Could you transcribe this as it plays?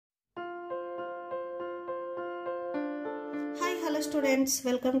Hello students,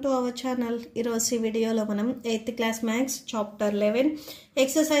 welcome to our channel. Ee video lo manam 8th class maths chapter 11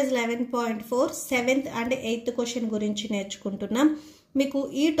 exercise 11.4 7th and 8th question gurinchi నేర్చుకుంటున్నాం. మీకు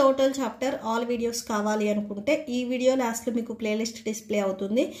ఈ total chapter all videos కావాలి అనుకుంటే ఈ video last లో మీకు playlist display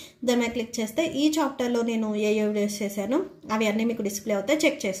అవుతుంది. దాన్ని క్లిక్ చేస్తే ఈ చాప్టర్ లో నేను ఏ వీడియోస్ చేశానో అవి అన్నీ మీకు డిస్ప్లే అవుతాయి,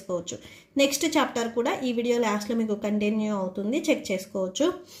 చెక్ చేసుకోవచ్చు. నెక్స్ట్ చాప్టర్ కూడా ఈ వీడియో లాస్ట్ లో మీకు కంటిన్యూ అవుతుంది, చెక్ చేసుకోవచ్చు.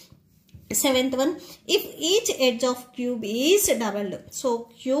 7th one, if each edge of cube is doubled, so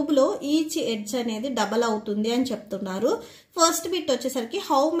cube లో each edge అనేది డబల్ అవుతుంది అని చెప్తున్నారు. ఫస్ట్ బిట్ వచ్చేసరికి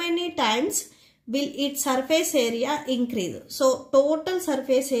how many times will its surface area increase, so total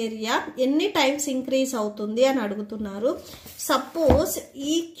surface area ఎన్ని టైమ్స్ ఇంక్రీజ్ అవుతుంది అని అడుగుతున్నారు. సపోజ్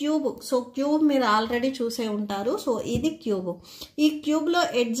ఈ క్యూబ్, సో క్యూబ్ మీరు ఆల్రెడీ చూసే ఉంటారు. సో ఇది క్యూబ్, ఈ క్యూబ్ లో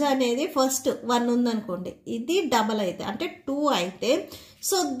ఎడ్జ్ అనేది ఫస్ట్ 1 ఉందనుకోండి, ఇది డబల్ అయితే అంటే 2 అయితే,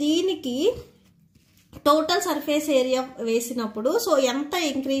 సో దీనికి టోటల్ సర్ఫేస్ ఏరియా వేసినప్పుడు సో ఎంత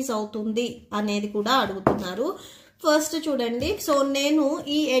ఇంక్రీజ్ అవుతుంది అనేది కూడా అడుగుతున్నారు. ఫస్ట్ చూడండి, సో నేను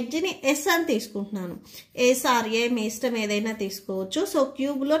ఈ ఎడ్జ్ని ఎస్ అని తీసుకుంటున్నాను. ఎస్ ఆర్ ఏ మీ ఇష్టం ఏదైనా తీసుకోవచ్చు. సో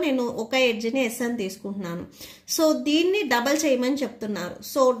క్యూబ్లో నేను ఒక ఎడ్జ్ని ఎస్ అని తీసుకుంటున్నాను. సో దీన్ని డబల్ చేయమని చెప్తున్నారు.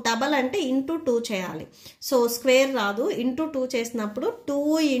 సో డబల్ అంటే ఇంటూ 2 చేయాలి. సో స్క్వేర్ రాదు, ఇంటూ 2 చేసినప్పుడు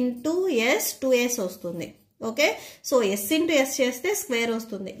 2 ఇంటూ ఎస్ 2s వస్తుంది. Okay, so yes into yes చేస్తే స్క్వేర్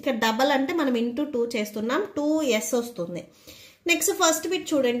వస్తుంది. ఇక డబల్ అంటే మనం ఇంటూ 2 చేస్తున్నాం, 2s వస్తుంది. నెక్స్ట్ ఫస్ట్ బిట్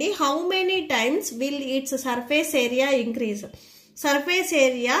చూడండి, how many times will it's surface area increase, surface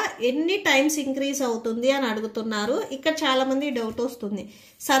area ఎన్ని టైమ్స్ ఇంక్రీజ్ అవుతుంది అని అడుగుతున్నారు. ఇక్కడ చాలా మంది డౌట్ వస్తుంది,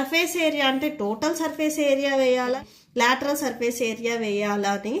 సర్ఫేస్ ఏరియా అంటే టోటల్ సర్ఫేస్ ఏరియా వేయాలా, లాటరల్ సర్ఫేస్ ఏరియా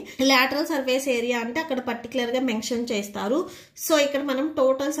వేయాలా అని. లాటరల్ సర్ఫేస్ ఏరియా అంటే అక్కడ పర్టికులర్ గా మెన్షన్ చేస్తారు. సో ఇక్కడ మనం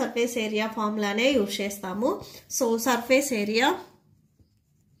టోటల్ సర్ఫేస్ ఏరియా ఫార్ములానే యూజ్ చేస్తాము. So surface area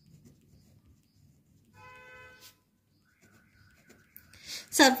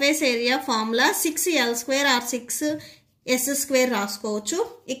formula 6l² are 6s² రాసుకోవచ్చు.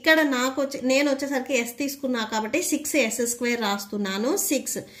 ఇక్కడ నేను వచ్చేసరికి s తీసుకున్నా కాబట్టి 6s² రాస్తున్నాను,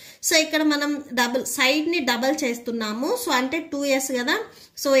 6. సో ఇక్కడ మనం డబుల్ సైడ్ ని డబల్ చేస్తున్నాము. సో అంటే 2s కదా,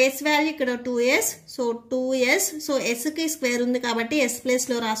 సో s వాల్యూ ఇక్కడ 2s, so 2s, so s కి స్క్వేర్ ఉంది కాబట్టి s ప్లేస్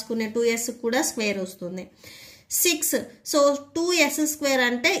లో రాసుకునే 2s కూడా స్క్వేర్ వస్తుంది. 6, సో 2s²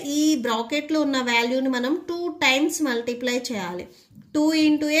 అంటే ఈ బ్రాకెట్ లో ఉన్న వాల్యూని మనం 2 టైమ్స్ మల్టిప్లై చేయాలి. 2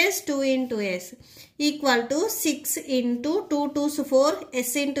 into s 2 into s equal to 6 into 2 2s 4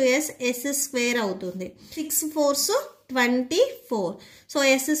 s into s square అవుతుంది. 6 4s 24. సో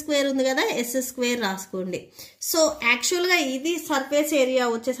s² ఉంది కదా, s² రాసుకోండి. సో యాక్చువల్గా ఇది సర్ఫేస్ ఏరియా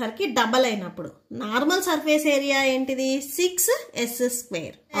వచ్చేసరికి డబల్ అయినప్పుడు, నార్మల్ సర్ఫేస్ ఏరియా ఏంటిది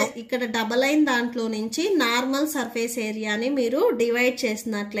 6s². ఇక్కడ డబల్ అయిన దాంట్లో నుంచి నార్మల్ సర్ఫేస్ ఏరియాని మీరు డివైడ్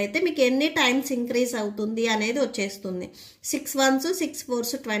చేసినట్లయితే మీకు ఎన్ని టైమ్స్ ఇంక్రీజ్ అవుతుంది అనేది వచ్చేస్తుంది. 6 1s 6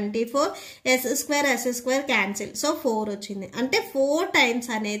 4s 24, s² cancel, so 4 వచ్చింది. అంటే 4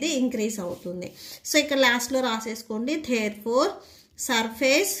 టైమ్స్ అనేది ఇంక్రీజ్ అవుతుంది. సో ఇక్కడ లాస్ట్ లో రాసేసుకోండి, therefore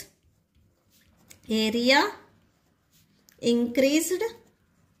surface area increased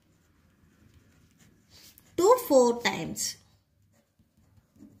to 4 times.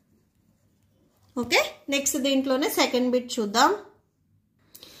 Okay, next దీంట్లోనే సెకండ్ బిట్ చూద్దాం.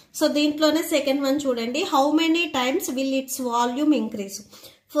 సో దీంట్లోనే సెకండ్ వన్ చూడండి, how many times will it's volume increase.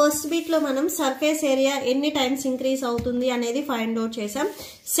 First bit లో మనం సర్ఫేస్ ఏరియా ఎన్ని టైమ్స్ ఇంక్రీజ్ అవుతుంది అనేది ఫైండ్ అవుట్ చేసాం.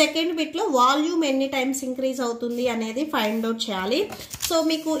 సెకండ్ బిట్ లో వాల్యూమ్ ఎన్ని టైమ్స్ ఇంక్రీజ్ అవుతుంది అనేది ఫైండ్ అవుట్ చేయాలి. సో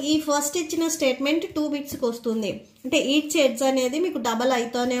మీకు ఈ ఫస్ట్ ఇచ్చిన స్టేట్మెంట్ 2 బిట్స్ కి వస్తుంది, అంటే ఈచ్ ఎడ్జ్ అనేది మీకు డబల్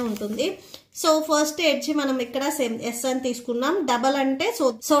అయితేనే ఉంటుంది. సో ఫస్ట్ ఎడ్జ్ మనం ఇక్కడ సేమ్ ఎస్ అని తీసుకున్నాం. డబల్ అంటే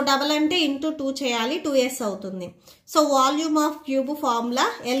సో డబల్ అంటే ఇంటూ 2 చేయాలి, 2s అవుతుంది. So volume of cube formula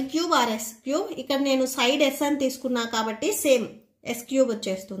l³ are s³. ఇక్కడ నేను సైడ్ s అని తీసుకున్నా కాబట్టి సేమ్ s³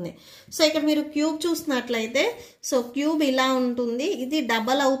 వచ్చేస్తుంది. సో ఇక్కడ మీరు క్యూబ్ చూసినట్లయితే సో క్యూబ్ ఇలా ఉంటుంది, ఇది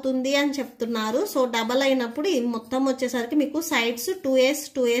డబల్ అవుతుంది అని చెప్తున్నారు. సో డబల్ అయినప్పుడు మొత్తం వచ్చేసరికి మీకు సైడ్స్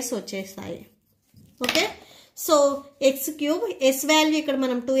 2s వచ్చేస్తాయి. Okay, so x³ s value ఇక్కడ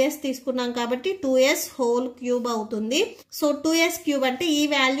మనం 2s తీసుకున్నాం కాబట్టి 2s హోల్ క్యూబ్ అవుతుంది. సో 2s³ అంటే ఈ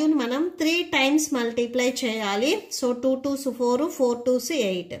వాల్యూని మనం 3 టైమ్స్ మల్టిప్లై చేయాలి. So 2 2s 4 4 2s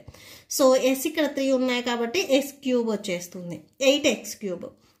 8. So s ఇక్కడ 3 ఉన్నాయి కాబట్టి s³ వచ్చేస్తుంది, 8x³.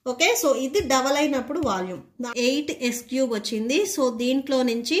 ఓకే, సో ఇది డబల్ అయినప్పుడు వాల్యూమ్ 8s³ వచ్చింది. సో దీంట్లో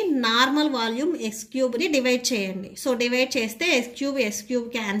నుంచి నార్మల్ వాల్యూమ్ s³ ని డివైడ్ చేయండి. సో డివైడ్ చేస్తే s³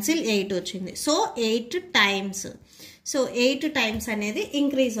 క్యాన్సిల్, 8 వచ్చింది. సో 8 టైమ్స్, సో 8 టైమ్స్ అనేది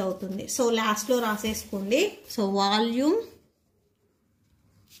ఇంక్రీజ్ అవుతుంది. సో లాస్ట్ లో రాసేసుకోండి. So volume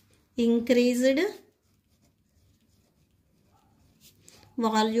increased,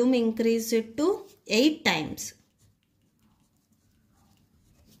 volume increased to 8 times.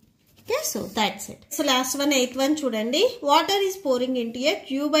 So that's it. So last one, 8th one చూడండి. Water is pouring into a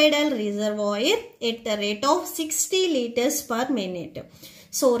cuboidal reservoir at the rate of 60 liters per minute.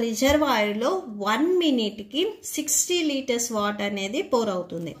 So రిజర్వాయర్లో 1 minute కి 60 liters water అనేది pour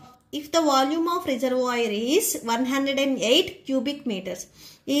అవుతుంది. If the volume of reservoir is 108 cubic meters.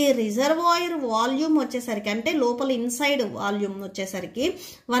 ఈ reservoir volume వచ్చేసరికి అంటే లోపల inside volume వచ్చేసరికి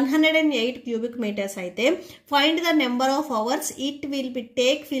 108 cubic meters అయితే find the number of hours it will be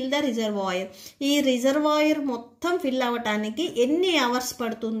take fill the reservoir. ఈ రిజర్వాయర్ మొత్తం ఫిల్ అవ్వటానికి ఎన్ని అవర్స్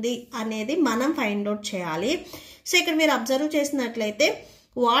పడుతుంది అనేది మనం ఫైండ్ అవుట్ చేయాలి. సో ఇక్కడ మీరు అబ్జర్వ్ చేసినట్లయితే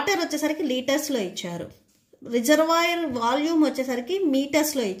వాటర్ వచ్చేసరికి లీటర్స్లో ఇచ్చారు, రిజర్వాయర్ వాల్యూమ్ వచ్చేసరికి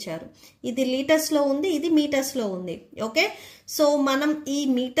మీటర్స్లో ఇచ్చారు. ఇది లీటర్స్లో ఉంది, ఇది మీటర్స్లో ఉంది. ఓకే, సో మనం ఈ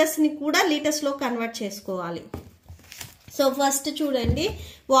మీటర్స్ని కూడా లీటర్స్లో కన్వర్ట్ చేసుకోవాలి. సో ఫస్ట్ చూడండి,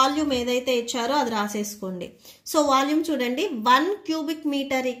 వాల్యూమ్ ఏదైతే ఇచ్చారో అది రాసేసుకోండి. సో వాల్యూమ్ చూడండి, 1 cubic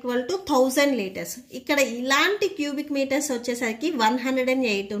meter equal to 1000 liters. ఇక్కడ ఇలాంటి క్యూబిక్ మీటర్స్ వచ్చేసరికి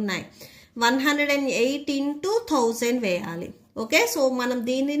 108 ఉన్నాయి. 108 into 1000 వేయాలి. ఓకే, సో మనం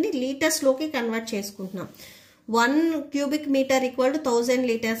దీనిని లీటర్స్లోకి కన్వర్ట్ చేసుకుంటున్నాం. 1 cubic meter equal to 1000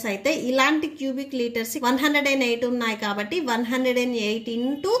 liters అయితే ఇలాంటి క్యూబిక్ లీటర్స్ 108 ఉన్నాయి కాబట్టి 108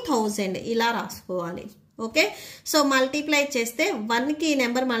 into 1000 ఇలా రాసుకోవాలి. ఓకే, సో మల్టిప్లై చేస్తే 1కి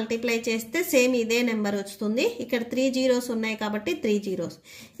నెంబర్ మల్టిప్లై చేస్తే సేమ్ ఇదే నెంబర్ వస్తుంది. ఇక్కడ 3 zeros ఉన్నాయి కాబట్టి 3 zeros.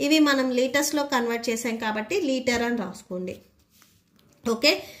 ఇవి మనం లీటర్స్లో కన్వర్ట్ చేసాం కాబట్టి లీటర్ అని రాసుకోండి.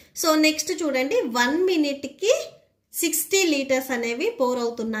 ఓకే, సో నెక్స్ట్ చూడండి, 1 minute-కి 60 liters అనేవి పోర్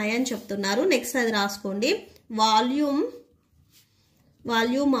అవుతున్నాయి అని చెప్తున్నారు. నెక్స్ట్ అది రాసుకోండి.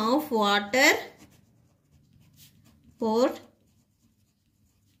 Volume of water pour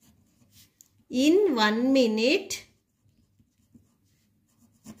in 1 minute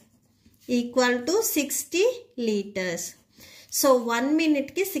equal to 60 liters. So 1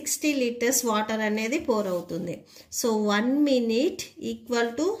 minute-కి 60 liters water అనేది పోర్ అవుతుంది. So 1 minute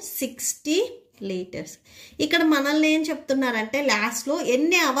equal to 60 liters. ఇక్కడ మనల్ని ఏం చెప్తున్నారంటే లాస్ట్లో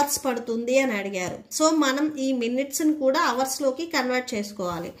ఎన్ని అవర్స్ పడుతుంది అని అడిగారు. సో మనం ఈ మినిట్స్ని కూడా అవర్స్లోకి కన్వర్ట్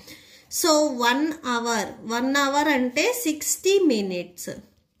చేసుకోవాలి. సో 1 hour అంటే 60 minutes.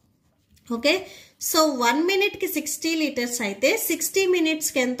 ఓకే, సో 1 minute-కి 60 liters అయితే 60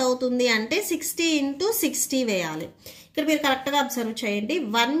 minutes-కి ఎంత అవుతుంది అంటే 60 into 60 వేయాలి. ఇక్కడ మీరు కరెక్ట్గా అబ్జర్వ్ చేయండి,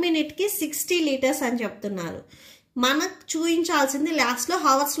 1 minute-కి 60 liters అని చెప్తున్నారు. మనకు చూపించాల్సింది లాస్ట్లో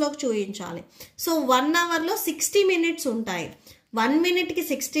అవర్స్లోకి చూపించాలి. సో 1 hourలో 60 minutes ఉంటాయి. 1 minute-కి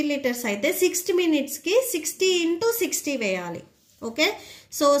 60 liters అయితే 60 minutes-కి 60 into 60 వేయాలి. ఓకే,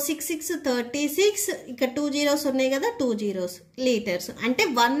 సో 6 6 36, ఇక్కడ 2 zeros ఉన్నాయి కదా, 2 zeros లీటర్స్ అంటే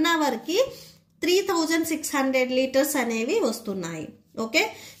 1 hourకి 3600 liters అనేవి వస్తున్నాయి. ఓకే,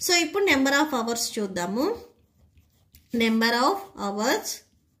 సో ఇప్పుడు నెంబర్ ఆఫ్ అవర్స్ చూద్దాము. నెంబర్ ఆఫ్ అవర్స్,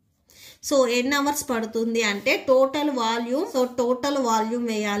 సో ఎన్ని అవర్స్ పడుతుంది అంటే total volume, so total volume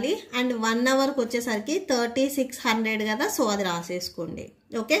వేయాలి. అండ్ 1 hourకి వచ్చేసరికి 3600 కదా, సో అది రాసేసుకోండి.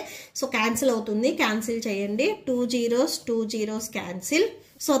 ఓకే, సో క్యాన్సిల్ అవుతుంది, క్యాన్సిల్ చేయండి. 2 zeros cancel.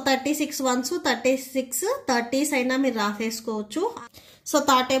 So 36 ones 36 30s అయినా మీరు రాసేసుకోవచ్చు. సో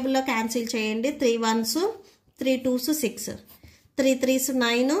థర్డ్ టేబుల్లో క్యాన్సిల్ చేయండి. 3 ones 3 2s 6, 3 3s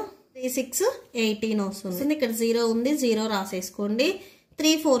 9, 3 6 18 వస్తుంది. ఇక్కడ 0 ఉంది, 0 రాసేసుకోండి.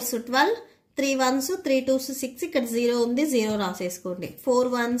 3 4s 12, 3 1s 3 2s 6, ఇక్కడ 0 ఉంది, 0 రాసేసుకోండి. 4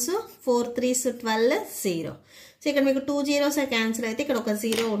 1s 4 3s 12 0. సో ఇక్కడ మీకు 2 zeros క్యాన్సిల్ అయితే ఇక్కడ ఒక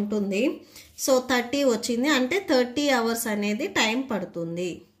 0 ఉంటుంది. సో 30 వచ్చింది, అంటే 30 hours అనేది టైం పడుతుంది.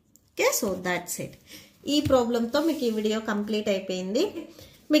 Okay, so that's it. ఈ ప్రాబ్లంతో మీకు ఈ వీడియో కంప్లీట్ అయిపోయింది.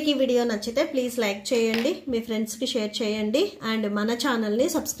 మీకు ఈ వీడియో నచ్చితే ప్లీజ్ లైక్ చేయండి, మీ ఫ్రెండ్స్కి షేర్ చేయండి, అండ్ మన ఛానల్ని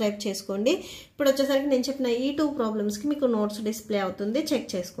సబ్స్క్రైబ్ చేసుకోండి. ఇప్పుడు వచ్చేసరికి నేను చెప్పిన ఈ 2 ప్రాబ్లమ్స్కి మీకు నోట్స్ డిస్ప్లే అవుతుంది, చెక్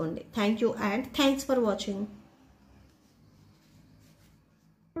చేసుకోండి. Thank you and thanks for watching.